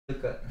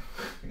Look at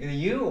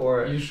you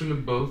or Usually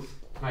both,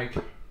 like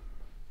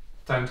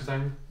time to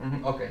time.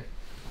 okay.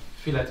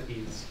 Feel at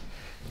ease.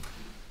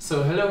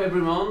 So hello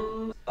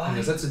everyone.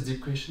 Yes, that's a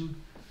deep question.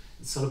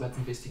 It's all about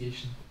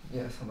investigation.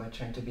 Yeah, so I'm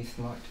trying to be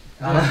smart.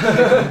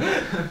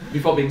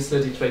 Before being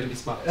slutty, try to be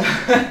smart.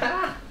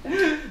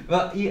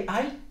 Well,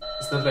 yeah,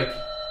 It's not like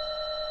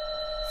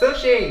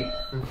Sushi!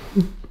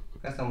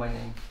 That's not my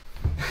name.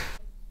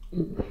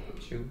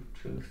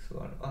 Truth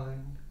or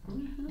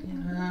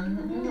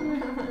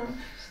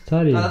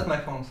Study. Oh, that's my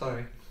phone,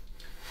 sorry.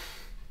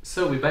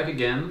 So we're back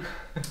again.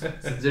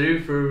 The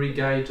delivery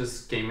guy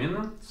just came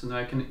in, so now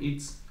I can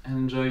eat and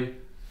enjoy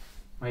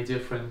my dear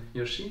friend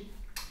Yoshi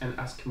and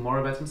ask more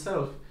about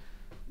himself.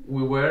 I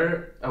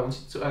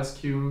wanted to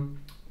ask you,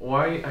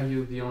 why are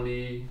you the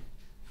only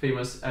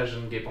famous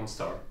Asian gay porn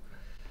star?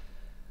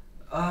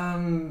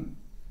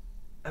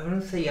 I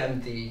wouldn't say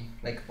I'm the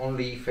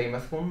only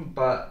famous one,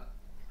 but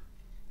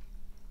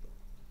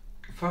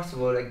first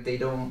of all,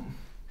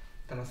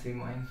 that must be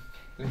mine.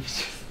 Let me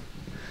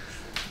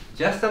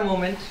just a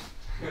moment.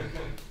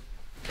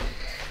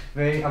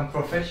 Very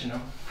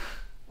unprofessional.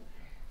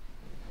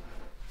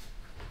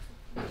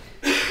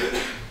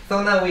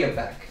 So now we are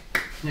back.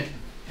 Yeah.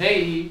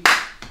 Hey!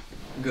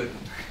 Good.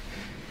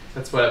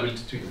 That's what I will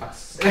do to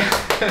us.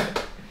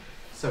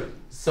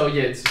 So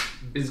yeah, it's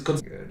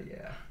Good,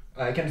 yeah.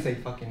 I can say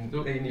fucking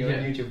No, on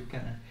yeah. YouTube,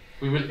 can I?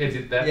 we will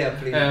edit that. Yeah,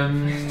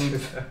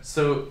 please.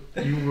 So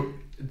you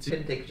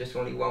Can take just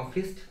only one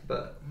fist,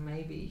 but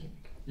maybe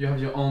you have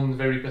your own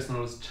very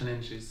personal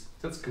challenges.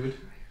 That's good.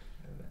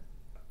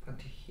 put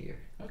it here.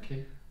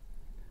 Okay.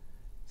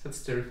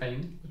 That's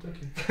terrifying, but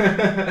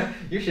okay.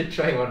 You should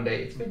try one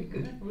day. It's very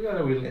good. Yeah,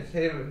 I will. It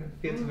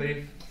feels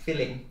very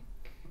filling.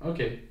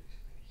 Okay.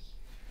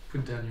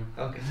 Put down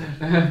your. Okay.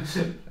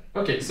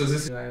 Okay, so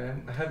this. I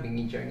have been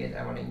enjoying it.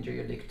 I want to enjoy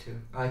your dick too.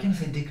 I can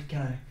say dick,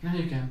 can I? No,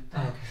 you can.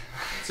 Oh, okay.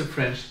 It's a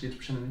French YouTube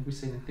channel. We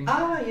say anything.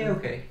 Ah, yeah,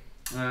 okay.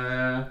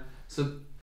 So